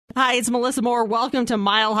Hi, it's Melissa Moore. Welcome to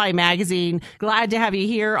Mile High Magazine. Glad to have you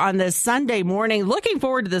here on this Sunday morning. Looking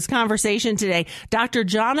forward to this conversation today. Dr.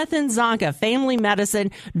 Jonathan Zonka, Family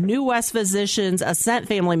Medicine, New West Physicians, Ascent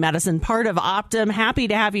Family Medicine, part of Optum. Happy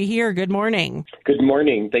to have you here. Good morning. Good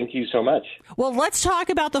morning. Thank you so much. Well, let's talk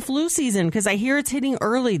about the flu season because I hear it's hitting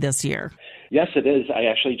early this year. Yes, it is. I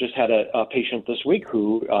actually just had a patient this week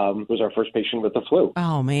who was our first patient with the flu.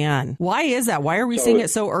 Oh, man. Why is that? Why are we seeing it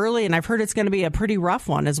so early? And I've heard it's going to be a pretty rough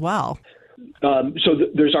one as well.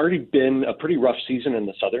 There's already been a pretty rough season in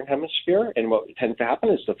the Southern Hemisphere, and what tends to happen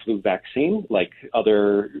is the flu vaccine, like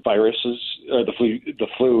other viruses, or the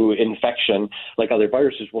flu infection, like other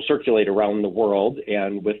viruses, will circulate around the world.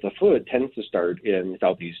 And with the flu, it tends to start in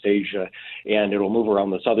Southeast Asia, and it'll move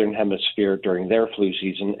around the Southern Hemisphere during their flu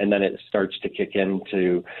season, and then it starts to kick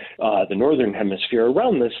into the Northern Hemisphere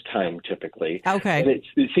around this time, typically. Okay. And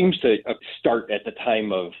it seems to start at the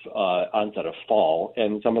time of onset of fall,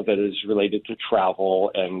 and some of it is related to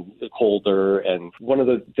travel and colder. And one of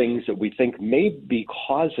the things that we think may be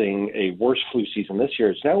causing a worse flu season this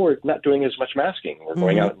year is now we're not doing as much masking. We're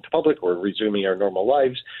going out into public, we're resuming our normal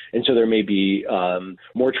lives. And so there may be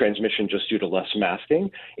more transmission just due to less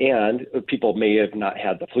masking. And people may have not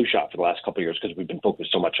had the flu shot for the last couple of years because we've been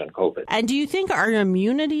focused so much on COVID. And do you think our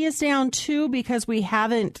immunity is down too because we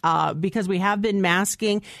have been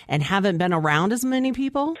masking and haven't been around as many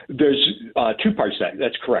people? There's two parts to that.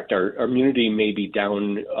 That's correct. Our immunity may be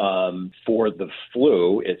down for the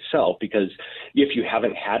flu itself because if you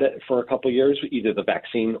haven't had it for a couple of years, either the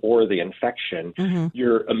vaccine or the infection,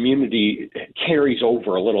 your immunity carries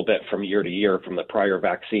over a little bit from year to year from the prior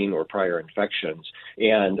vaccine or prior infections.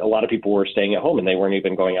 And a lot of people were staying at home and they weren't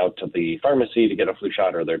even going out to the pharmacy to get a flu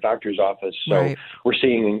shot or their doctor's office. So we're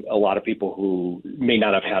seeing a lot of people who may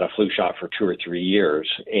not have had a flu shot for 2 or 3 years,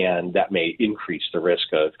 and that may increase the risk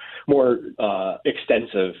of more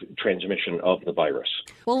extensive transmission of the virus.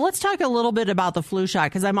 Well, let's talk a little bit about the flu shot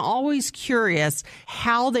because I'm always curious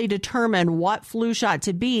how they determine what flu shot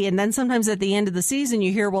to be. And then sometimes at the end of the season,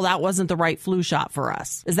 you hear, well, that wasn't the right flu shot for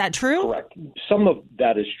us. Is that true? Correct. Some of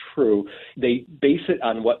that is true. They base it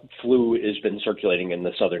on what flu has been circulating in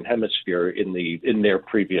the Southern Hemisphere in their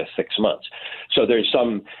previous 6 months. So there's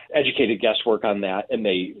some educated guesswork on that, and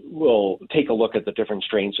they will take a look at the different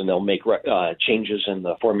strains and they'll make changes in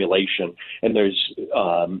the formulation. And there's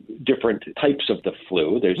different types of the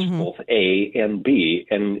flu. There's both A and B,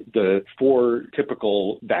 and the 4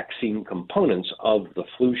 typical vaccine components of the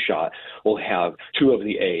flu shot will have 2 of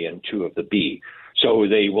the A and 2 of the B. So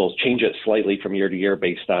they will change it slightly from year to year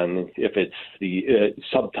based on if it's the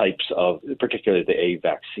subtypes of particularly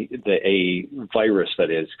the A virus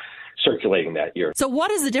that is circulating that year. So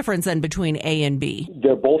what is the difference then between A and B?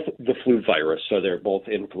 They're both the flu virus, so they're both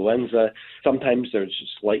influenza. Sometimes there's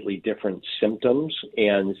slightly different symptoms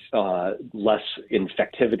and less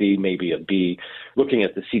infectivity, maybe a B. Looking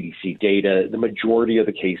at the CDC data, the majority of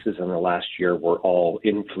the cases in the last year were all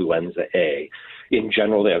influenza A. In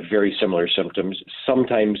general, they have very similar symptoms.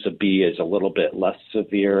 Sometimes the B is a little bit less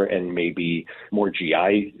severe and maybe more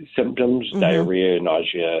GI symptoms, diarrhea,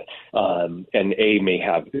 nausea, and A may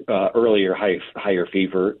have earlier higher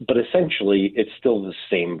fever. But essentially, it's still the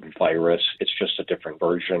same virus. It's just a different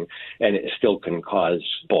version, and it still can cause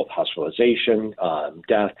both hospitalization,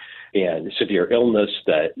 death, and severe illness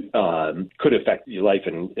that could affect your life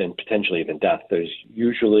and potentially even death. There's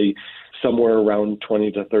usually somewhere around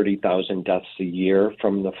 20 to 30,000 deaths a year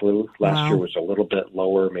from the flu. Last year was a little bit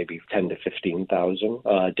lower, maybe 10 to 15,000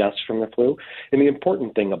 deaths from the flu. And the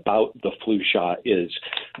important thing about the flu shot is,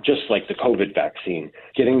 just like the COVID vaccine,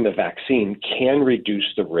 getting the vaccine can reduce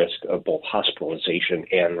the risk of both hospitalization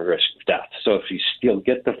and the risk of death. So if you still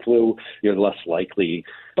get the flu, you're less likely,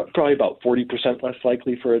 but probably about 40% less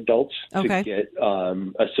likely for adults to get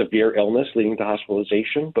a severe illness leading to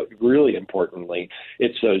hospitalization. But really importantly,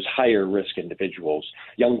 it's those higher risk individuals.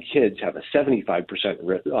 Young kids have a 75%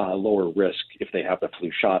 lower risk if they have the flu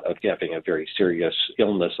shot of having a very serious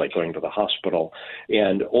illness like going to the hospital.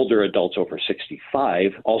 And older adults over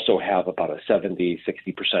 65 also have about a 70-60%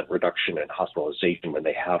 reduction in hospitalization when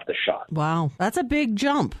they have the shot. Wow, that's a big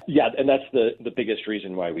jump. Yeah, and that's the biggest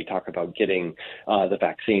reason why we talk about getting the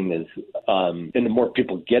vaccine is, and the more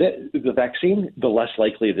people get it, the vaccine, the less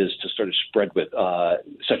likely it is to sort of spread with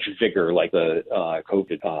such vigor like the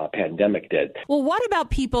COVID pandemic did. Well, what about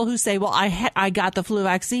people who say, well, I got the flu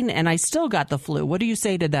vaccine and I still got the flu? What do you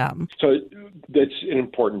say to them? So that's an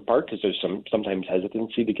important part because there's sometimes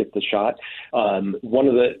hesitancy to get the shot. One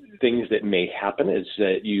of the things that may happen is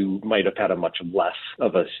that you might have had a much less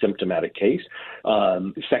of a symptomatic case.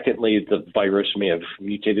 Secondly, the virus may have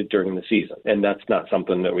mutated during the season, and that's not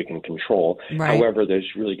something that we can control. Right. However, there's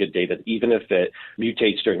really good data that even if it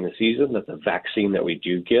mutates during the season, that the vaccine that we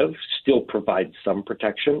do give still provides some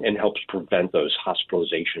protection and helps prevent those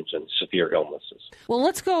hospitalizations and severe illnesses. Well,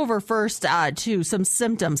 let's go over first to some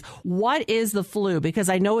symptoms. What is the flu? Because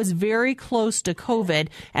I know it's very close to COVID.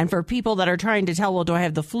 And for people that are trying to tell, well, do I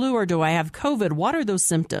have the flu or do I have COVID? What are those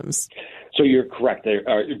symptoms? So you're correct. There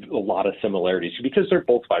are a lot of similarities because they're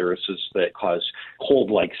both viruses that cause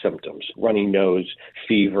cold-like symptoms: runny nose,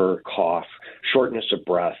 fever, cough, shortness of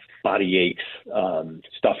breath, body aches,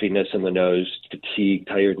 stuffiness in the nose, fatigue,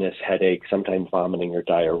 tiredness, headache, sometimes vomiting or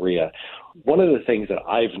diarrhea. One of the things that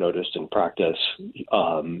I've noticed in practice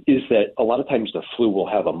is that a lot of times the flu will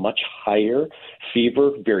have a much higher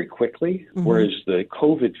fever very quickly, whereas the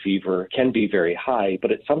COVID fever can be very high,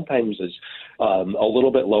 but it sometimes is a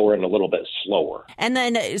little bit lower and a little bit slower. And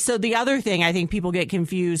then, so the other thing I think people get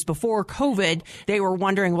confused before COVID, they were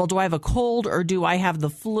wondering, well, do I have a cold or do I have the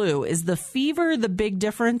flu? Is the fever the big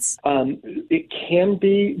difference? It can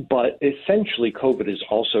be, but essentially COVID is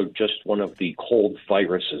also just one of the cold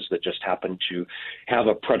viruses that just happen to have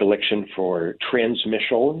a predilection for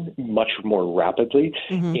transmission much more rapidly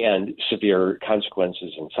and severe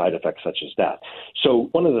consequences and side effects such as that. So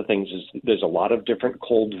one of the things is there's a lot of different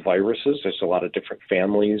cold viruses. There's a lot of different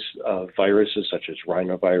families of viruses such as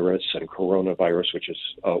rhinovirus and coronavirus, which is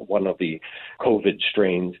one of the COVID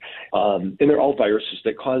strains. And they're all viruses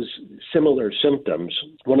that cause similar symptoms.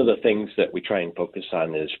 One of the things that we try and focus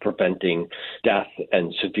on is preventing death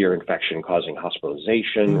and severe infection causing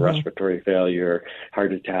hospitalization, respiratory failure,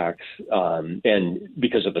 heart attacks, and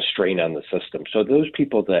because of the strain on the system. So those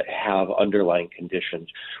people that have underlying conditions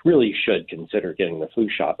really should consider getting the flu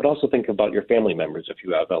shot, but also think about your family members. If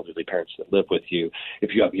you have elderly parents that live with you,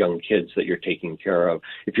 if you have young kids that you're taking care of,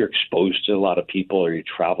 if you're exposed to a lot of people or you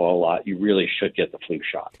travel a lot, you really should get the flu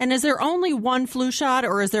shot. And is there only one flu shot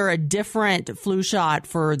or is there a different flu shot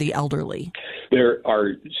for the elderly? There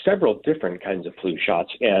are several different kinds of flu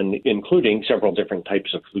shots, and including several different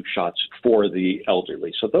types of flu shots for the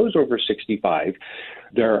elderly. So those over 65,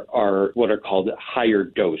 there are what are called higher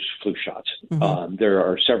dose flu shots. There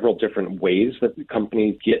are several different ways that the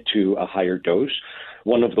companies get to a higher dose.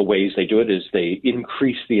 One of the ways they do it is they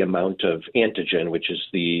increase the amount of antigen, which is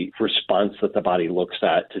the response that the body looks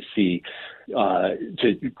at to see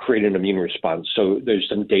to create an immune response. So there's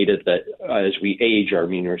some data that as we age, our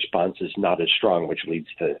immune response is not as strong, which leads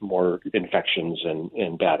to more infections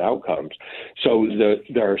and bad outcomes. So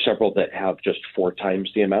there are several that have just 4 times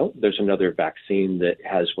the amount. There's another vaccine that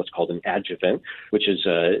has what's called an adjuvant, which is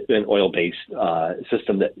an oil-based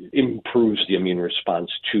system that improves the immune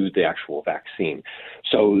response to the actual vaccine.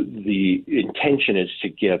 So the intention is to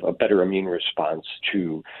give a better immune response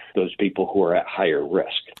to those people who are at higher risk.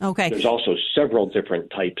 Okay. There's also several different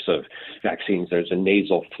types of vaccines. There's a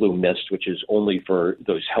nasal flu mist, which is only for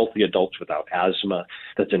those healthy adults without asthma.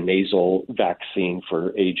 That's a nasal vaccine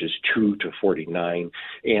for ages 2 to 49.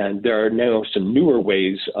 And there are now some newer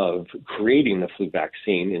ways of creating the flu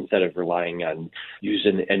vaccine. Instead of relying on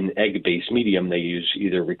using an egg-based medium, they use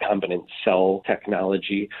either recombinant cell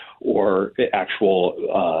technology or actual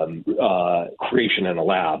creation in a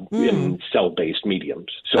lab in cell-based mediums.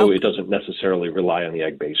 So it doesn't necessarily rely on the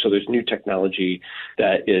egg-based. So there's new technology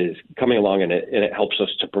that is coming along, and it helps us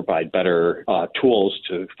to provide better tools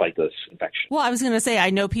to fight this infection. Well, I was going to say,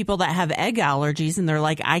 I know people that have egg allergies, and they're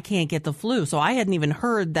like, I can't get the flu. So I hadn't even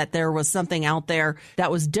heard that there was something out there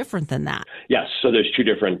that was different than that. Yes. So there's 2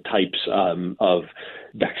 different types of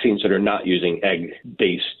vaccines that are not using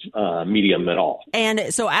egg-based medium at all.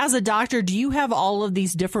 And so as a doctor, do you have all of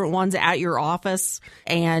these different ones at your office?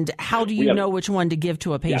 And how do you know which one to give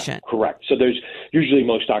to a patient? Yeah, correct. So there's usually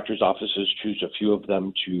most doctors' offices choose a few of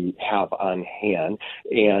them to have on hand.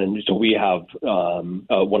 And so we have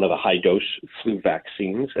one of the high-dose flu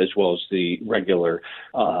vaccines as well as the regular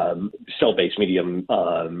cell-based medium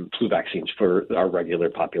flu vaccines for our regular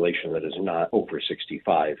population that is not over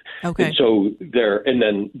 65. Okay. And so and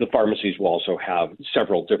then the pharmacies will also have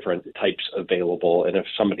several different types available. And if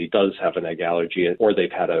somebody does have an egg allergy or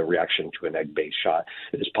they've had a reaction to an egg-based shot,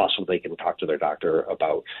 it is possible they can talk to their doctor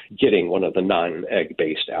about getting one of the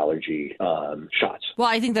non-egg-based allergy shots. Well,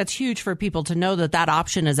 I think that's huge for people to know that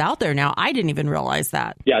option is out there now. I didn't even realize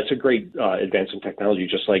that. Yeah, it's a great advance in technology,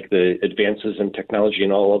 just like the advances in technology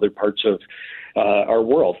in all other parts of our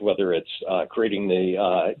world, whether it's creating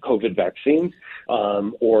the COVID vaccine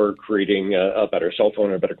or creating a better cell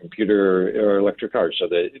phone or a better computer or electric car. So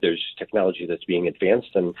that there's technology that's being advanced.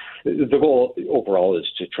 And the goal overall is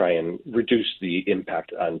to try and reduce the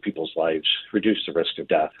impact on people's lives, reduce the risk of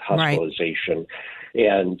death, hospitalization,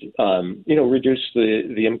 and, reduce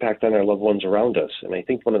the impact on our loved ones around us. And I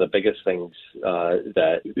think one of the biggest things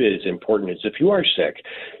that is important is if you are sick,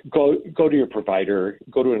 go to your provider,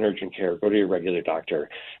 go to an urgent care, go to your regular doctor.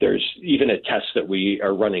 There's even a test that we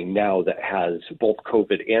are running now that has both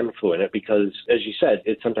COVID and flu in it because, as you said,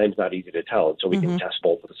 it's sometimes not easy to tell. And so we can test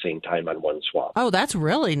both at the same time on one swab. Oh, that's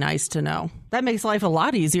really nice to know. That makes life a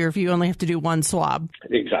lot easier if you only have to do one swab.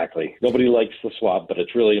 Exactly. Nobody likes the swab, but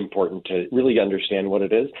it's really important to really understand what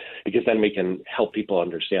it is because then we can help people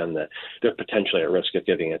understand that they're potentially at risk of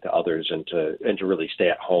giving it to others and to really stay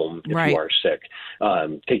at home if you are sick.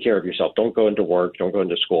 Take care of yourself. Don't go into work. Don't go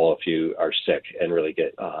into school if you are sick and really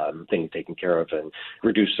get things taken care of and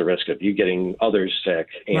reduce the risk of you getting others sick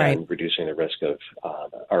and reducing the risk of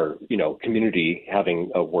our community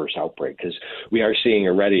having a worse outbreak because we are seeing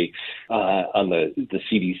already on the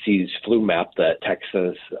CDC's flu map that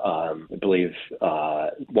Texas, I believe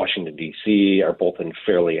Washington, D.C. are both in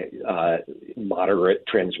fairly moderate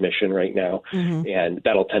transmission right now. And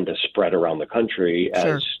that'll tend to spread around the country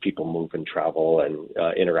as people move and travel and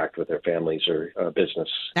interact with their families or business.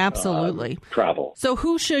 Absolutely. Travel. So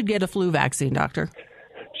who should get a flu vaccine, doctor?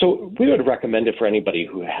 So we would recommend it for anybody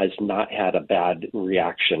who has not had a bad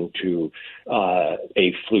reaction to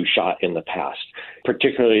a flu shot in the past.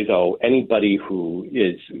 Particularly, though, anybody who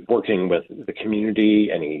is working with the community,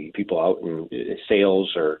 any people out in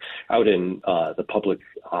sales or out in the public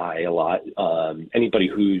eye a lot, anybody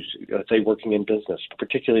who's, let's say, working in business,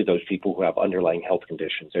 particularly those people who have underlying health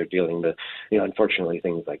conditions. They're dealing with, unfortunately,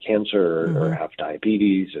 things like cancer or have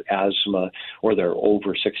diabetes, asthma, or they're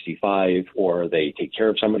over 65, or they take care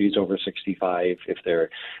of somebody who's over 65, if they're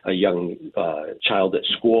a young child at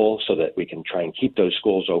school, so that we can try and keep those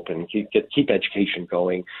schools open, keep education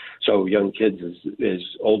going. So young kids as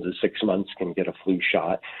old as 6 months can get a flu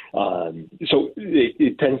shot. So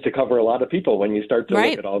it tends to cover a lot of people when you start to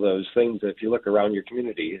look at all those things. If you look around your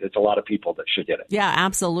community, it's a lot of people that should get it. Yeah,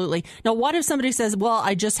 absolutely. Now, what if somebody says, well,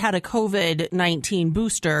 I just had a COVID-19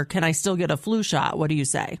 booster. Can I still get a flu shot? What do you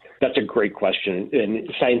say? That's a great question. And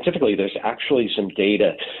scientifically, there's actually some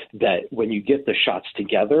data that when you get the shots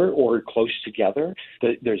together or close together,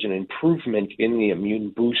 there's an improvement in the immune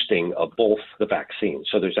boosting of both the vaccines.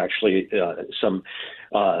 So there's actually some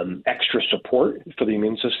extra support for the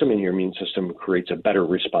immune system, and your immune system creates a better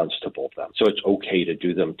response to both of them. So it's okay to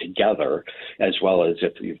do them together as well as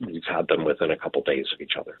if you've had them within a couple days of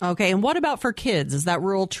each other. Okay. And what about for kids? Is that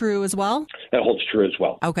rule true as well? That holds true as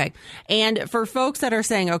well. Okay. And for folks that are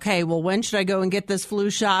saying, okay, well, when should I go and get this flu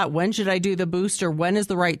shot? When should I do the booster? When is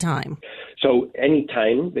the right time? So any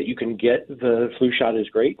time that you can get the flu shot is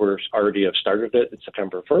great. We're already have started it. It's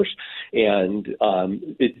September 1st. And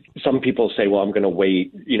some people say, well, I'm going to wait,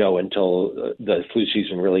 until the flu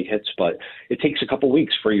season really hits. But it takes a couple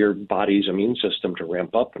weeks for your body's immune system to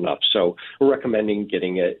ramp up enough. So we're recommending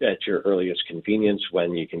getting it at your earliest convenience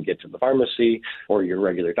when you can get to the pharmacy or your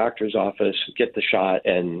regular doctor's office, get the shot.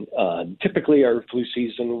 And typically our flu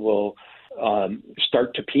season will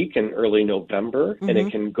start to peak in early November, and it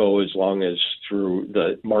can go as long as through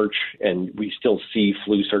the March, and we still see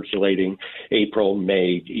flu circulating April,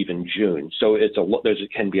 May, even June. So it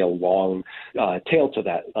can be a long tail to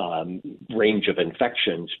that range of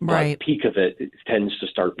infections. But peak of it tends to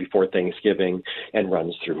start before Thanksgiving and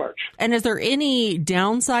runs through March. And is there any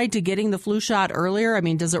downside to getting the flu shot earlier? I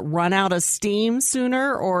mean, does it run out of steam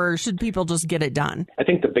sooner, or should people just get it done? I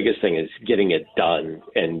think the biggest thing is getting it done,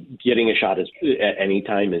 and getting a shot at any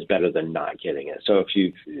time is better than not getting it. So if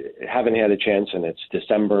you haven't had a chance and it's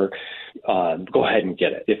December, go ahead and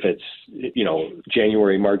get it. If it's,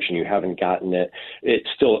 January, March and you haven't gotten it, it's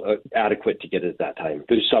still adequate to get it at that time.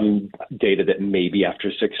 There's some data that maybe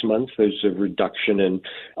after 6 months, there's a reduction in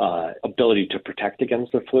ability to protect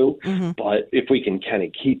against the flu. But if we can kind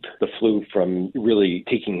of keep the flu from really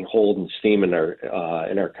taking hold and steam in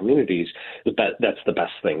our communities, that's the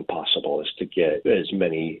best thing possible, is to get as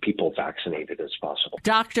many people vaccinated as possible.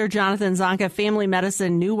 Dr. Jonathan Zonka, Family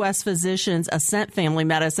Medicine, New West Physicians, Ascent Family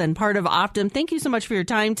Medicine, part of Optum. Thank you so much for your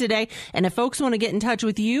time today. And if folks want to get in touch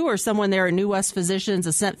with you or someone there at New West Physicians,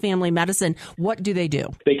 Ascent Family Medicine, what do they do?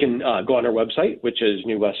 They can go on our website, which is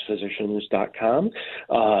newwestphysicians.com.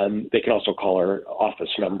 They can also call our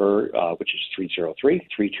office number, which is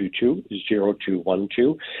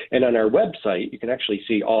 303-322-0212. And on our website, you can actually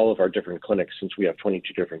see all of our different clinics, since we have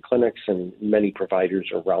 22 different clinics and many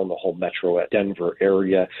providers around the whole metro Denver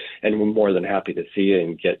area, and we're more than happy to see you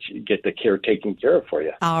and get the care taken care of for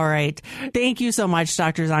you. All right. Thank you so much,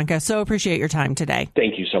 Dr. Zonka. So appreciate your time today.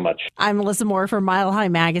 Thank you so much. I'm Melissa Moore for Mile High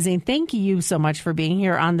Magazine. Thank you so much for being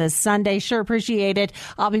here on this Sunday. Sure appreciate it.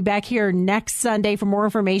 I'll be back here next Sunday. For more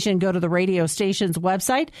information, go to the radio station's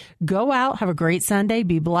website. Go out, have a great Sunday,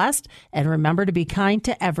 be blessed, and remember to be kind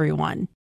to everyone.